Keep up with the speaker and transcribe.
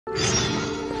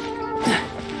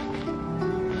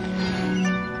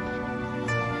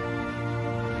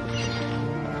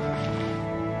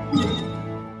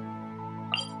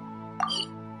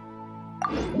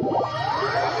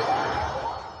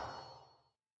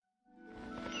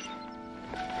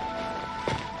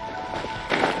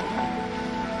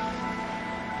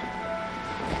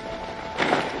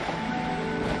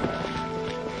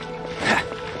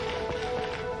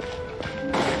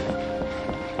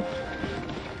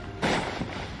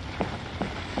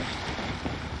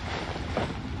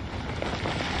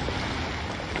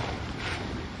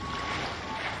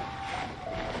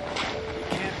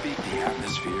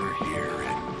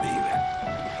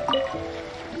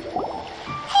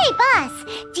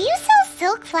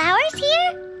Flowers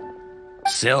here?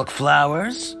 Silk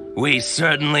flowers? We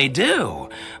certainly do.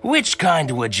 Which kind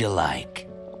would you like?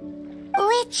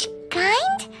 Which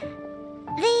kind?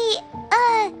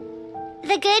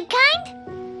 The good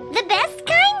kind? The best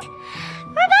kind?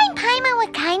 Remind Paimon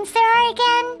what kinds there are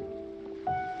again.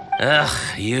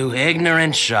 Ugh, you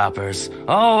ignorant shoppers.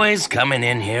 Always coming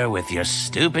in here with your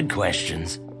stupid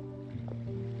questions.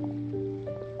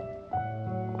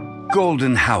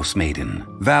 Golden House Maiden,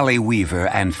 Valley Weaver,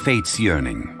 and Fate's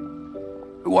Yearning.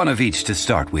 One of each to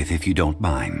start with, if you don't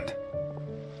mind.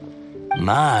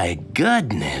 My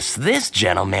goodness, this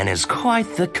gentleman is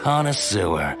quite the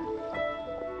connoisseur.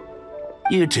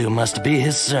 You two must be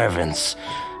his servants.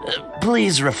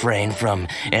 Please refrain from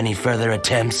any further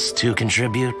attempts to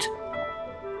contribute.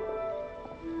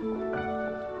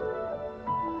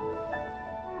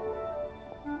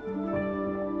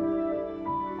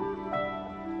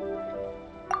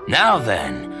 Now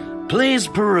then, please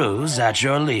peruse at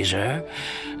your leisure.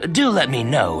 Do let me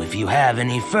know if you have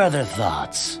any further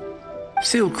thoughts.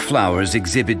 Silk flowers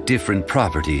exhibit different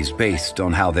properties based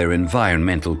on how their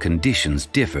environmental conditions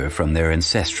differ from their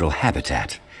ancestral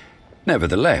habitat.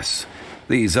 Nevertheless,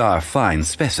 these are fine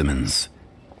specimens,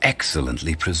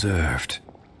 excellently preserved.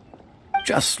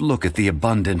 Just look at the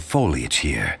abundant foliage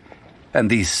here, and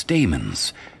these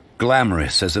stamens,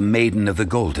 glamorous as a maiden of the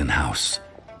Golden House.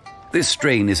 This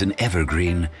strain is an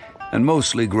evergreen and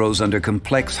mostly grows under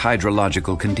complex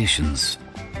hydrological conditions.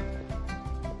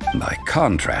 By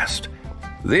contrast,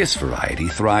 this variety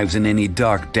thrives in any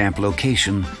dark, damp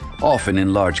location, often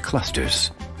in large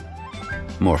clusters.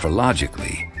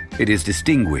 Morphologically, it is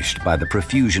distinguished by the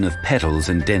profusion of petals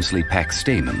and densely packed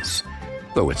stamens,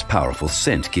 though its powerful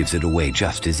scent gives it away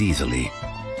just as easily.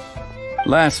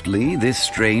 Lastly, this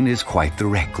strain is quite the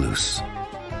recluse.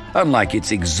 Unlike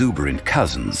its exuberant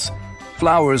cousins,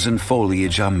 flowers and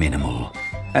foliage are minimal,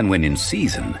 and when in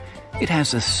season, it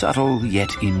has a subtle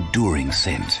yet enduring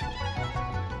scent.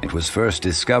 It was first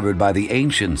discovered by the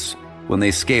ancients when they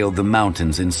scaled the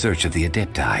mountains in search of the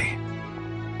Adepti.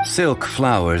 Silk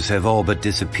flowers have all but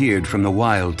disappeared from the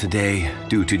wild today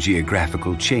due to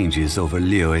geographical changes over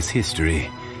Liyue's history.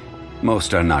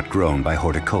 Most are not grown by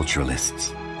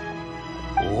horticulturalists.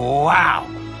 Wow!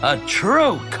 A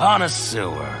true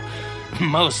connoisseur!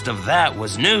 Most of that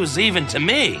was news even to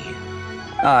me.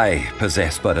 I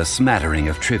possess but a smattering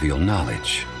of trivial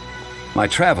knowledge. My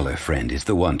traveler friend is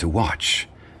the one to watch.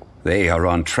 They are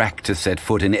on track to set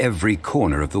foot in every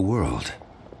corner of the world.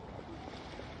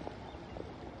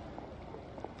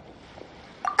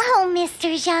 Oh,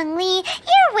 Mr. Zhongli,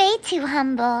 you're way too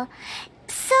humble.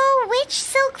 So, which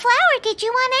silk flower did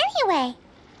you want anyway?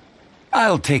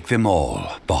 I'll take them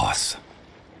all, boss.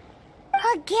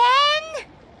 Again?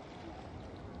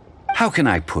 How can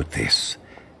I put this?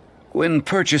 When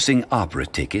purchasing opera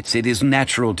tickets, it is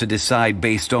natural to decide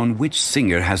based on which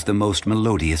singer has the most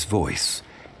melodious voice.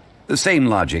 The same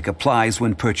logic applies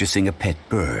when purchasing a pet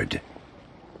bird.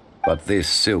 But this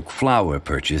silk flower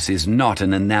purchase is not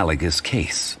an analogous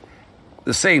case.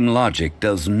 The same logic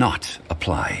does not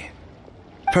apply.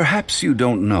 Perhaps you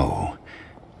don't know.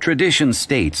 Tradition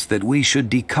states that we should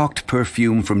decoct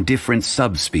perfume from different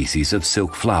subspecies of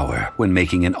silk flower when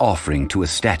making an offering to a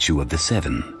statue of the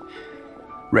Seven.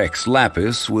 Rex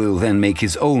Lapis will then make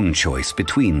his own choice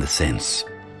between the scents.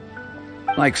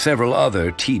 Like several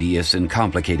other tedious and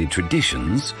complicated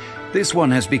traditions, this one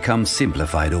has become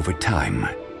simplified over time.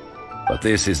 But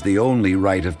this is the only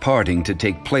rite of parting to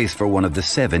take place for one of the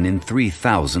Seven in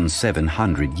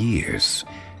 3,700 years.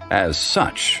 As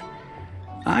such,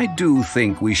 I do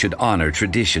think we should honor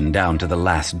tradition down to the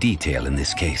last detail in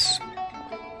this case.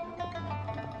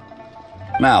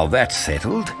 Now that's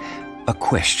settled, a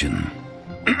question.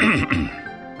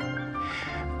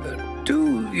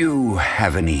 Do you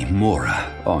have any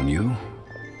Mora on you?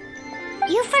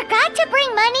 You forgot to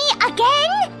bring money again?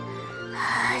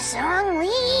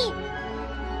 Zhongli.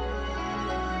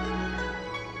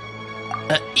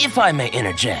 If I may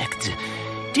interject,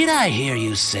 did I hear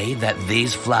you say that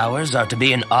these flowers are to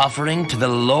be an offering to the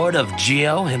Lord of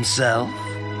Geo himself?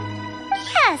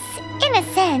 Yes, in a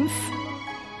sense.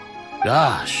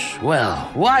 Gosh, well,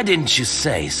 why didn't you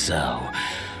say so?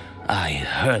 I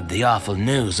heard the awful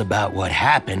news about what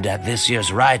happened at this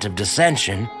year's Rite of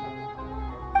Dissension.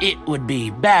 It would be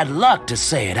bad luck to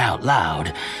say it out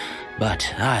loud,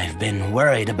 but I've been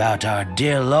worried about our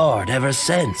dear Lord ever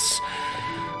since.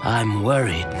 I'm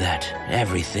worried that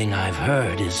everything I've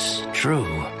heard is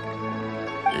true.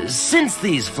 Since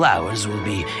these flowers will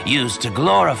be used to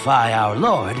glorify our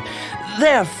Lord,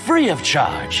 they're free of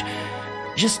charge.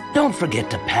 Just don't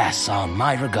forget to pass on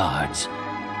my regards.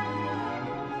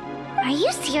 Are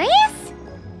you serious?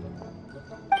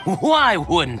 Why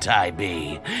wouldn't I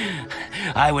be?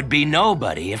 I would be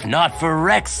nobody if not for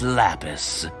Rex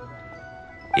Lapis.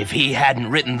 If he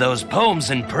hadn't written those poems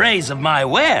in praise of my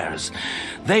wares,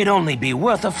 they'd only be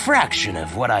worth a fraction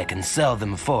of what I can sell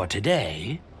them for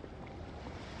today.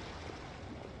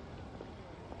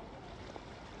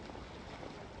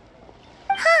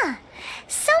 Huh.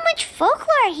 So much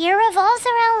folklore here revolves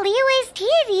around Liyue's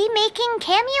deity making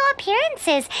cameo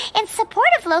appearances in support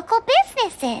of local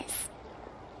businesses.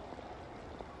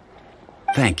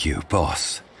 Thank you,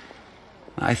 boss.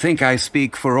 I think I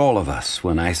speak for all of us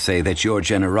when I say that your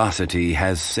generosity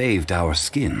has saved our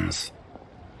skins.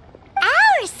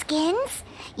 Our skins?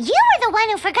 You were the one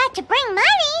who forgot to bring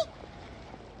money.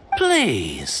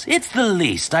 Please, it's the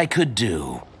least I could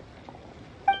do.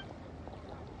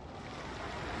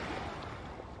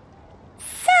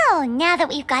 So, now that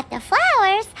we've got the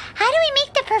flowers, how do we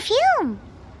make the perfume?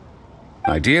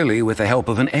 Ideally with the help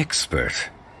of an expert.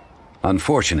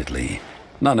 Unfortunately,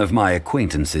 none of my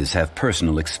acquaintances have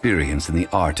personal experience in the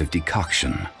art of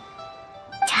decoction.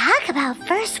 Talk about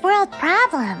first world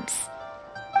problems.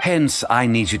 Hence, I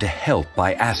need you to help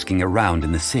by asking around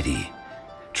in the city.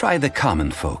 Try the common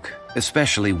folk,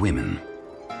 especially women.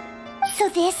 So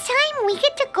this time we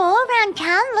get to go around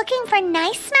town looking for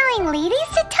nice-smelling ladies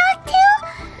to talk to?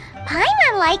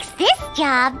 Paimon likes this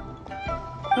job.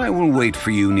 I will wait for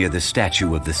you near the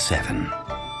Statue of the Seven.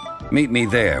 Meet me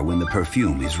there when the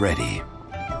perfume is ready.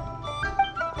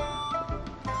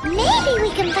 Maybe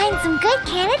we can find some good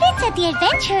candidates at the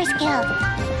Adventurers Guild.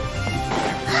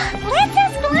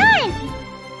 Let's explore!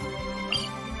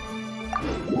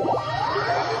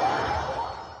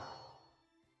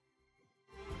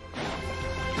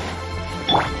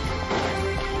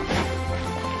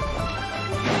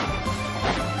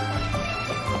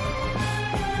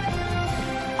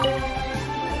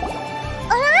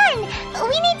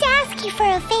 We need to ask you for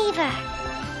a favor.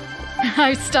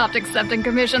 I stopped accepting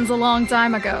commissions a long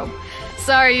time ago.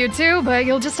 Sorry, you two, but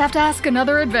you'll just have to ask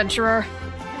another adventurer.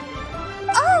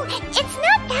 Oh, it's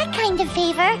not that kind of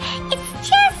favor. It's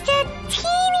just a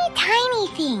teeny tiny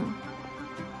thing.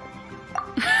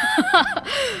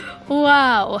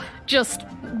 Wow. Just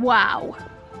wow.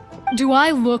 Do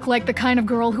I look like the kind of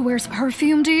girl who wears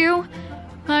perfume to you?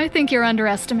 I think you're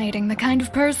underestimating the kind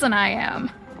of person I am.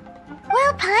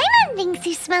 Well, Paimon thinks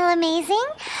you smell amazing.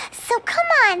 So come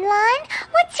on, Lan.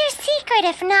 What's your secret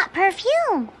if not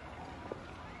perfume?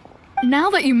 Now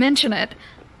that you mention it,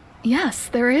 yes,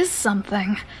 there is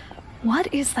something.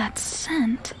 What is that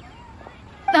scent?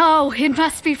 Oh, it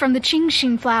must be from the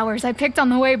Genshin flowers I picked on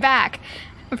the way back.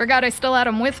 I forgot I still had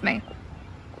them with me.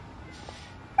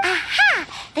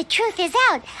 Aha! The truth is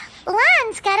out.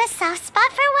 Lan's got a soft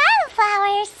spot for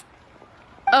wildflowers.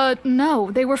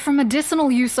 No, they were for medicinal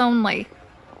use only.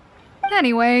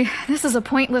 Anyway, this is a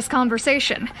pointless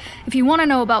conversation. If you want to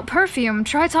know about perfume,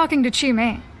 try talking to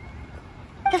Qiming.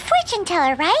 The fortune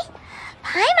teller, right?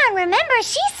 Paimon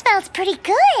remembers she smells pretty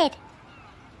good.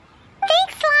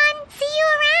 Thanks, Lan. See you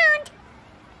around.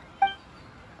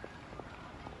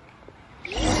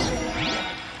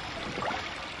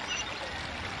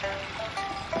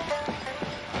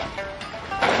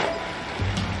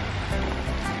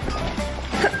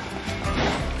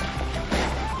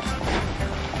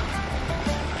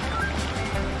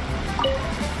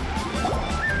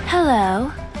 Hello.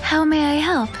 How may I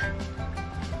help?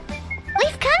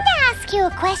 We've come to ask you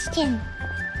a question.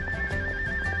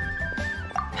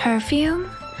 Perfume?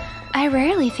 I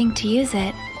rarely think to use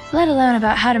it, let alone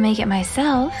about how to make it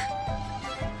myself.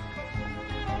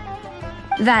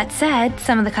 That said,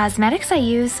 some of the cosmetics I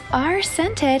use are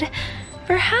scented.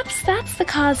 Perhaps that's the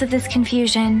cause of this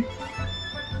confusion.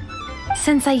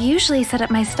 Since I usually set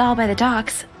up my stall by the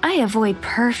docks, I avoid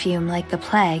perfume like the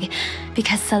plague,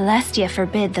 because Celestia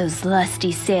forbid those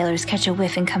lusty sailors catch a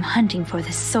whiff and come hunting for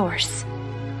the source.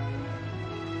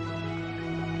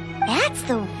 That's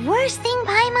the worst thing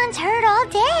Paimon's heard all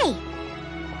day.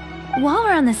 While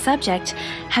we're on the subject,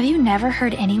 have you never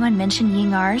heard anyone mention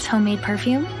Ying'er's homemade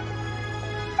perfume?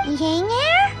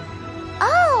 Ying'er?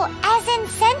 Oh, as in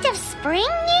scent of spring,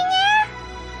 Ying'er?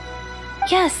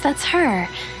 Yes, that's her.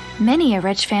 Many a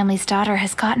rich family's daughter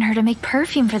has gotten her to make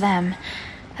perfume for them.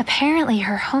 Apparently,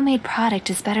 her homemade product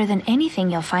is better than anything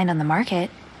you'll find on the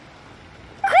market.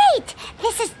 Great!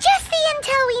 This is just the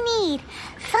intel we need.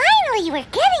 Finally, we're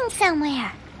getting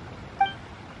somewhere.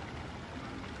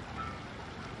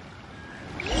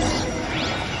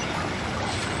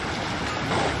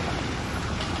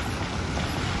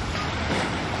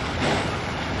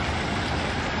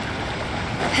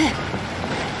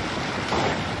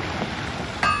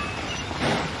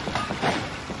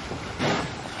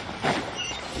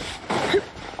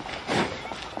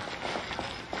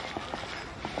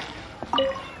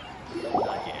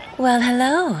 Well,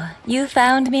 hello. You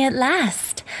found me at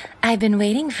last. I've been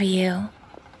waiting for you.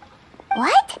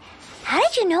 What? How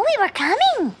did you know we were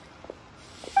coming?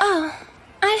 Oh,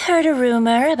 I heard a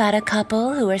rumor about a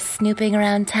couple who were snooping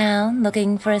around town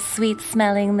looking for a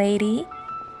sweet-smelling lady.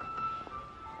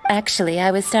 Actually,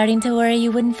 I was starting to worry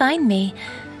you wouldn't find me.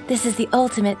 This is the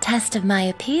ultimate test of my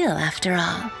appeal, after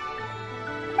all.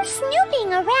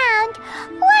 Snooping around?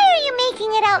 Why are you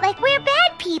making it out like we're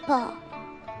bad people?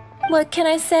 What can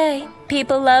I say?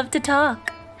 People love to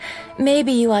talk.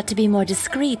 Maybe you ought to be more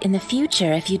discreet in the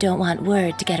future if you don't want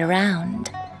word to get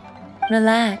around.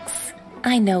 Relax.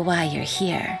 I know why you're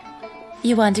here.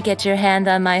 You want to get your hand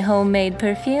on my homemade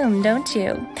perfume, don't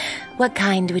you? What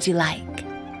kind would you like?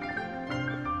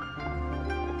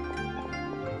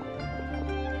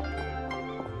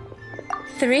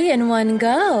 Three in one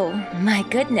go. My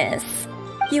goodness.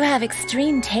 You have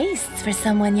extreme tastes for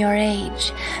someone your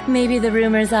age. Maybe the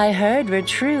rumors I heard were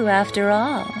true after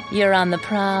all. You're on the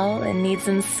prowl and need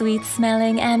some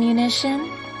sweet-smelling ammunition?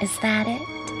 Is that it?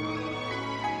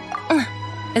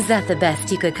 Is that the best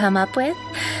you could come up with?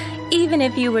 Even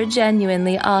if you were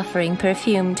genuinely offering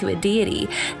perfume to a deity,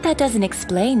 that doesn't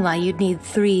explain why you'd need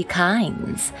 3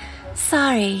 kinds.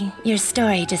 Sorry, your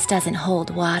story just doesn't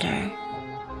hold water.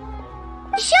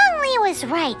 Zhongli was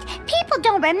right. People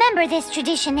don't remember this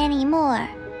tradition anymore.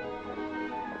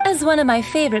 As one of my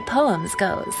favorite poems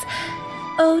goes,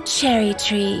 "O cherry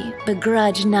tree,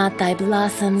 begrudge not thy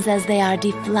blossoms as they are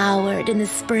deflowered in the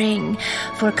spring,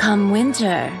 for come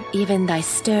winter, even thy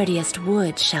sturdiest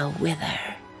wood shall wither."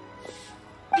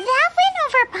 That went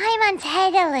over Paimon's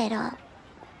head a little.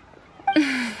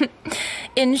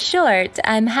 In short,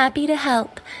 I'm happy to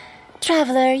help.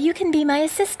 Traveler, you can be my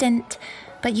assistant.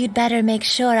 But you'd better make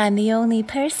sure I'm the only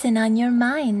person on your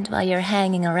mind while you're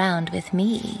hanging around with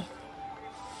me.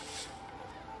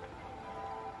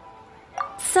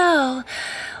 So,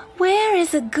 where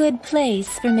is a good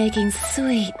place for making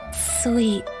sweet,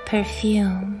 sweet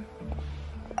perfume?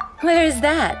 Where's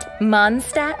that?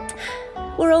 Mondstadt?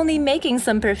 We're only making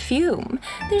some perfume.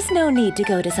 There's no need to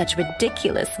go to such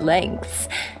ridiculous lengths.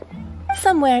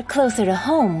 Somewhere closer to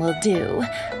home will do.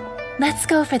 Let's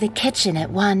go for the kitchen at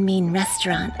Wanmin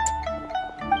Restaurant.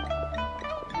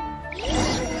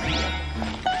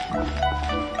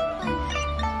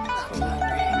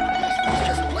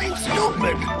 Just plain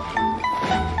stupid.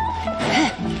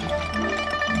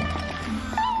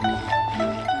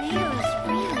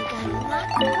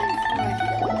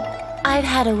 I've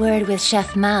had a word with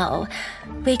Chef Mao.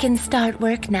 We can start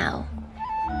work now.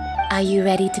 Are you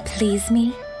ready to please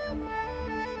me?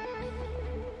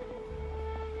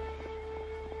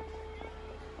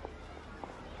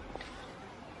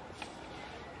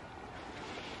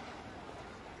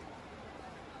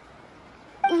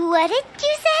 What did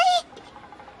you say?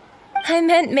 I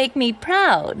meant make me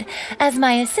proud, as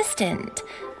my assistant,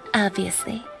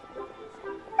 obviously.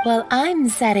 While I'm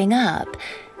setting up,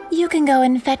 you can go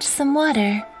and fetch some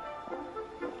water.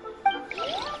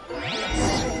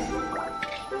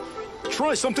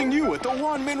 Try something new at the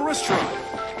Wanmin Restaurant.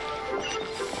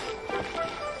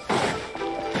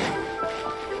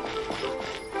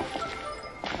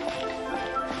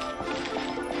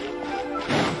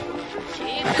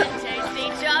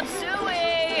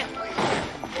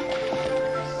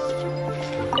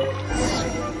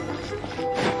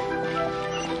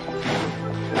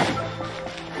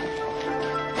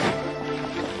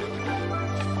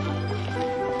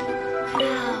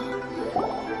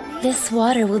 This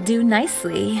water will do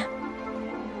nicely.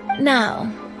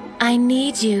 Now, I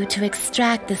need you to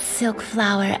extract the silk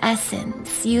flower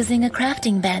essence using a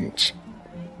crafting bench.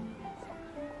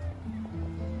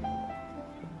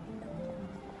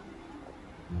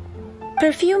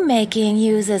 Perfume making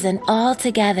uses an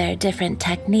altogether different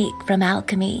technique from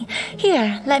alchemy.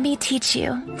 Here, let me teach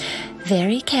you.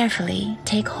 Very carefully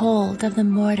take hold of the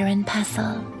mortar and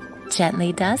pestle.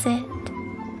 Gently does it.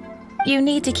 You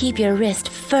need to keep your wrist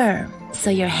firm so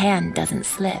your hand doesn't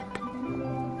slip.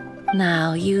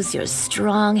 Now use your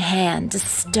strong hand to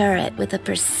stir it with a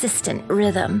persistent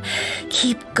rhythm.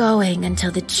 Keep going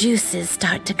until the juices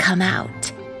start to come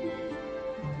out.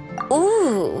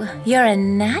 Ooh, you're a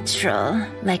natural,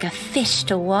 like a fish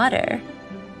to water.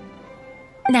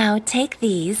 Now take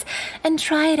these and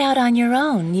try it out on your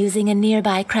own using a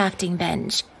nearby crafting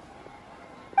bench.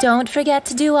 Don't forget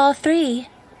to do all three.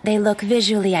 They look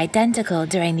visually identical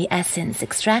during the essence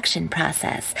extraction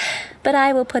process, but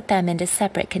I will put them into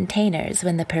separate containers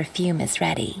when the perfume is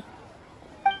ready.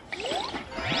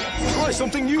 Try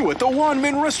something new at the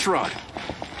Wanmin restaurant.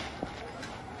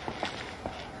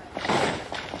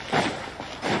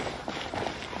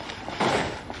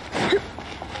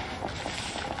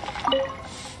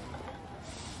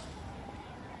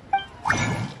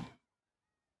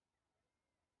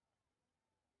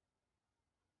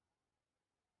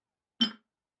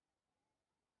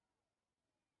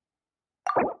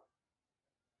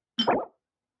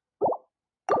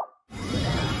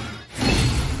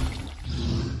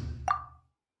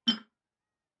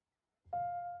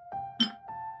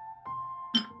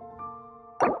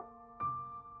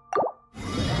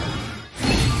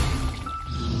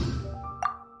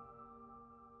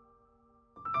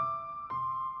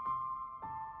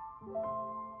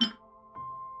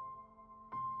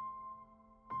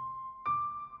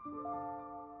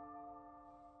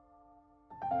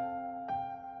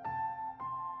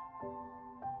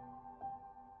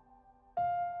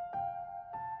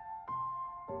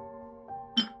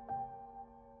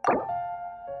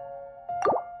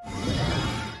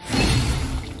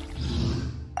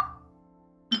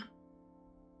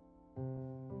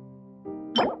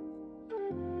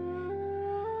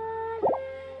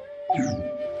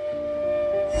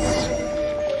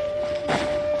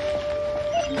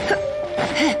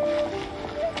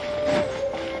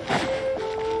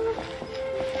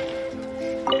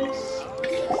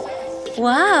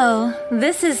 Wow,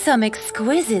 this is some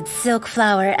exquisite silk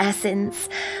flower essence.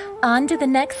 On to the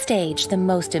next stage, the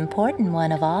most important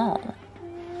one of all.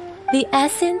 The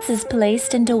essence is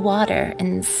placed into water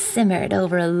and simmered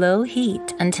over a low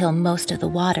heat until most of the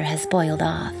water has boiled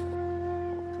off.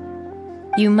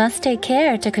 You must take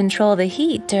care to control the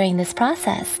heat during this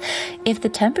process. If the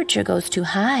temperature goes too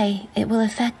high, it will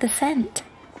affect the scent.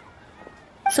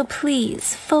 So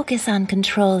please focus on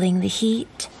controlling the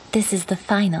heat. This is the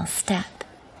final step.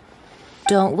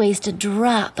 Don't waste a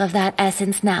drop of that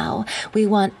essence now. We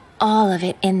want all of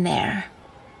it in there.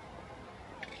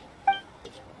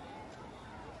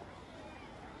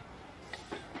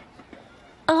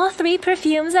 All three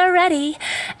perfumes are ready,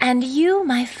 and you,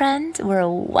 my friend, were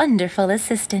a wonderful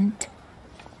assistant.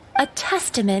 A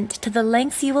testament to the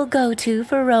lengths you will go to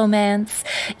for romance.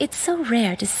 It's so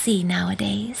rare to see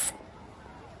nowadays.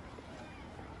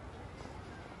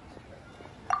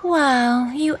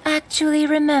 Wow, you actually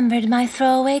remembered my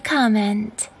throwaway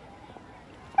comment.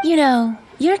 You know,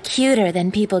 you're cuter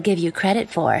than people give you credit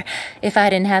for. If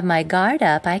I didn't have my guard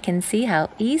up, I can see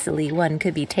how easily one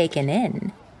could be taken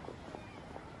in.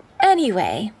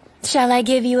 Anyway, shall I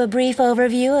give you a brief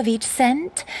overview of each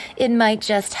scent? It might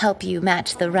just help you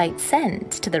match the right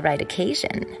scent to the right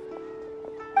occasion.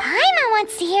 Paimon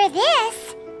wants to hear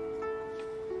this.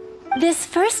 This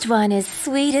first one is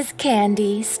sweet as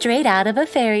candy, straight out of a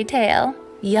fairy tale.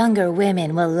 Younger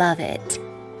women will love it.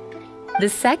 The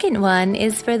second one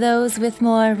is for those with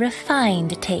more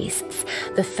refined tastes,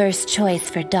 the first choice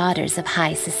for daughters of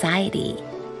high society.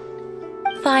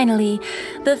 Finally,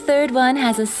 the third one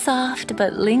has a soft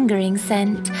but lingering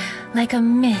scent, like a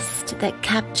mist that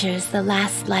captures the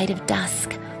last light of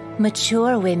dusk.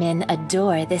 Mature women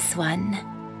adore this one.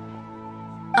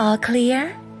 All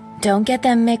clear? Don't get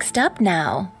them mixed up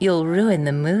now. You'll ruin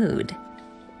the mood.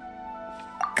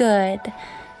 Good.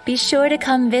 Be sure to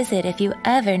come visit if you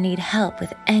ever need help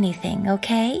with anything,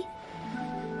 okay?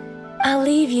 I'll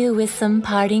leave you with some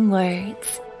parting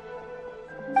words.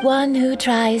 One who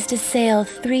tries to sail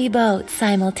 3 boats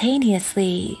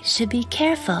simultaneously should be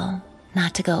careful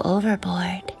not to go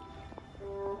overboard.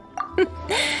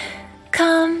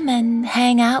 Come and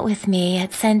hang out with me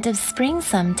at Scent of Spring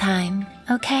sometime,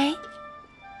 okay?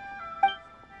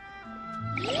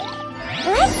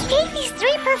 Let's take these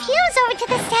 3 perfumes over to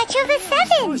the Statue of the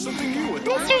Seven.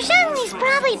 Mr. Zhongli's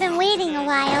probably been waiting a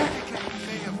while.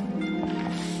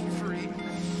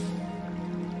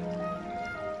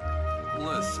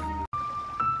 Listen.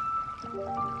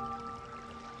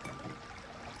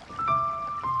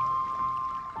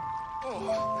 Oh,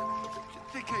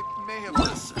 I think I may have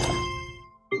listened.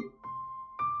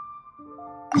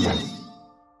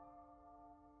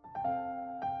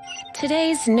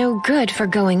 Today's no good for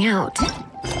going out.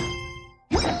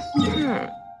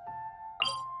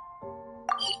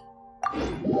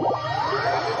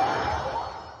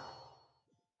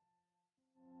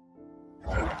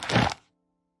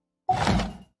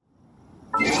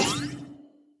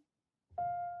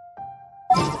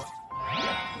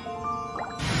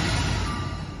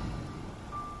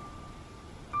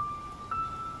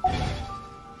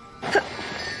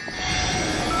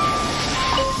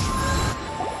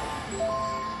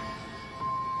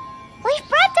 We've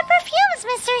brought the perfumes,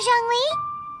 Mr. Zhongli.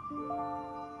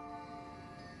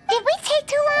 Did we take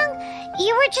too long?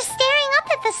 You were just staring up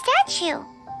at the statue.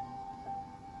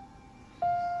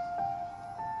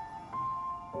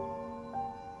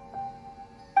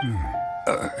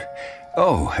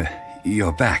 Oh,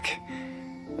 you're back.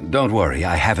 Don't worry,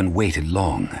 I haven't waited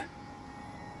long.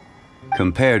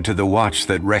 Compared to the watch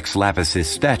that Rex Lapis's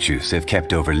statues have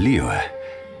kept over Liyue,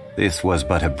 this was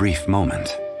but a brief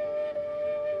moment.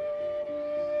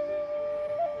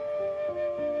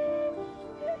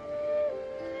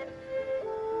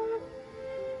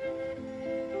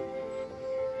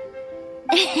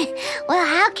 Well,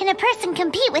 how can a person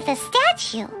compete with a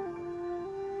statue?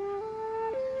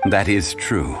 That is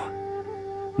true.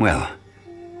 Well,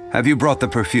 have you brought the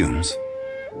perfumes?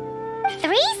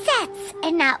 3 sets,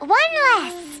 and not one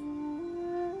less.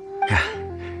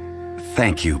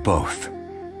 Thank you both.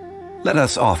 Let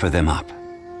us offer them up.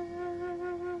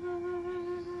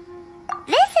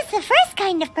 This is the first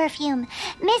kind of perfume.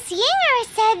 Miss Ying'er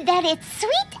said that it's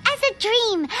sweet as a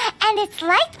dream, and it's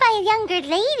liked by younger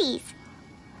ladies.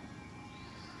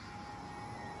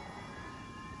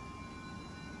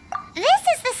 This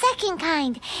is the second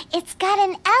kind. It's got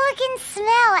an elegant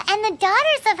smell, and the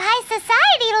daughters of high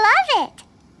society love it.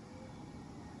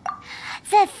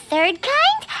 The third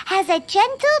kind has a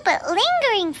gentle but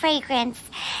lingering fragrance.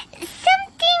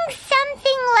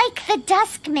 Something like the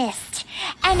dusk mist,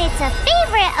 and it's a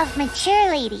favorite of mature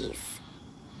ladies.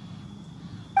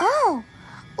 Oh,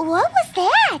 what was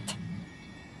that?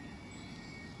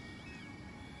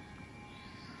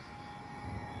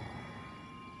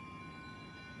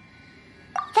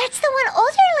 That's the one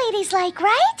older ladies like,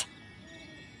 right?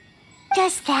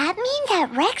 Does that mean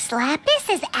that Rex Lapis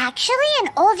is actually an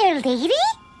older lady?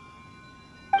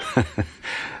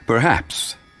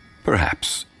 Perhaps.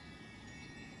 Perhaps.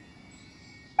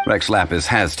 Rex Lapis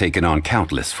has taken on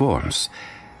countless forms.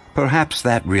 Perhaps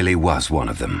that really was one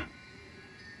of them.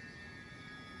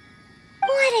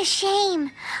 What a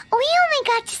shame. We only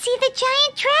got to see the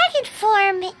giant dragon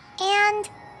form, and...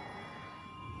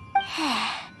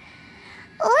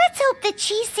 Let's hope the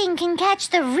Qiming can catch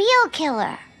the real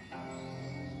killer.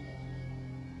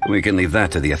 We can leave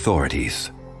that to the authorities.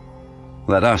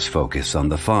 Let us focus on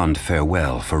the fond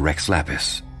farewell for Rex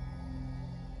Lapis.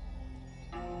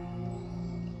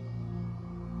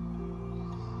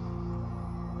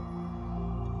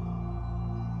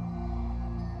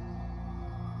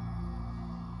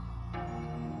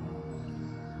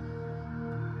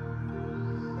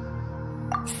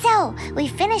 So, we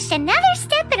finished another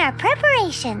step in our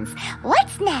preparations.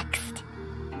 What's next?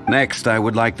 Next, I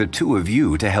would like the two of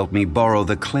you to help me borrow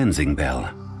the cleansing bell.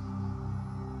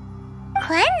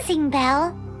 Cleansing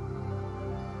bell?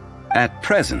 At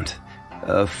present,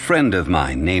 a friend of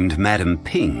mine named Madame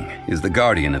Ping is the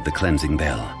guardian of the cleansing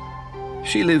bell.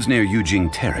 She lives near Yujing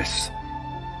Terrace.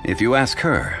 If you ask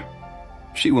her,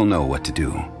 she will know what to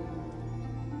do.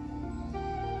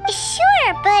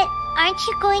 Sure, but aren't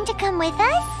you going to come with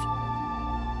us?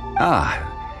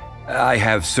 I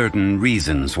have certain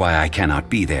reasons why I cannot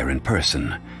be there in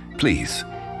person. Please,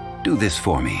 do this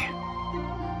for me.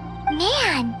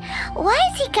 Man,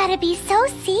 why's he gotta be so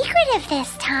secretive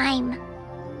this time?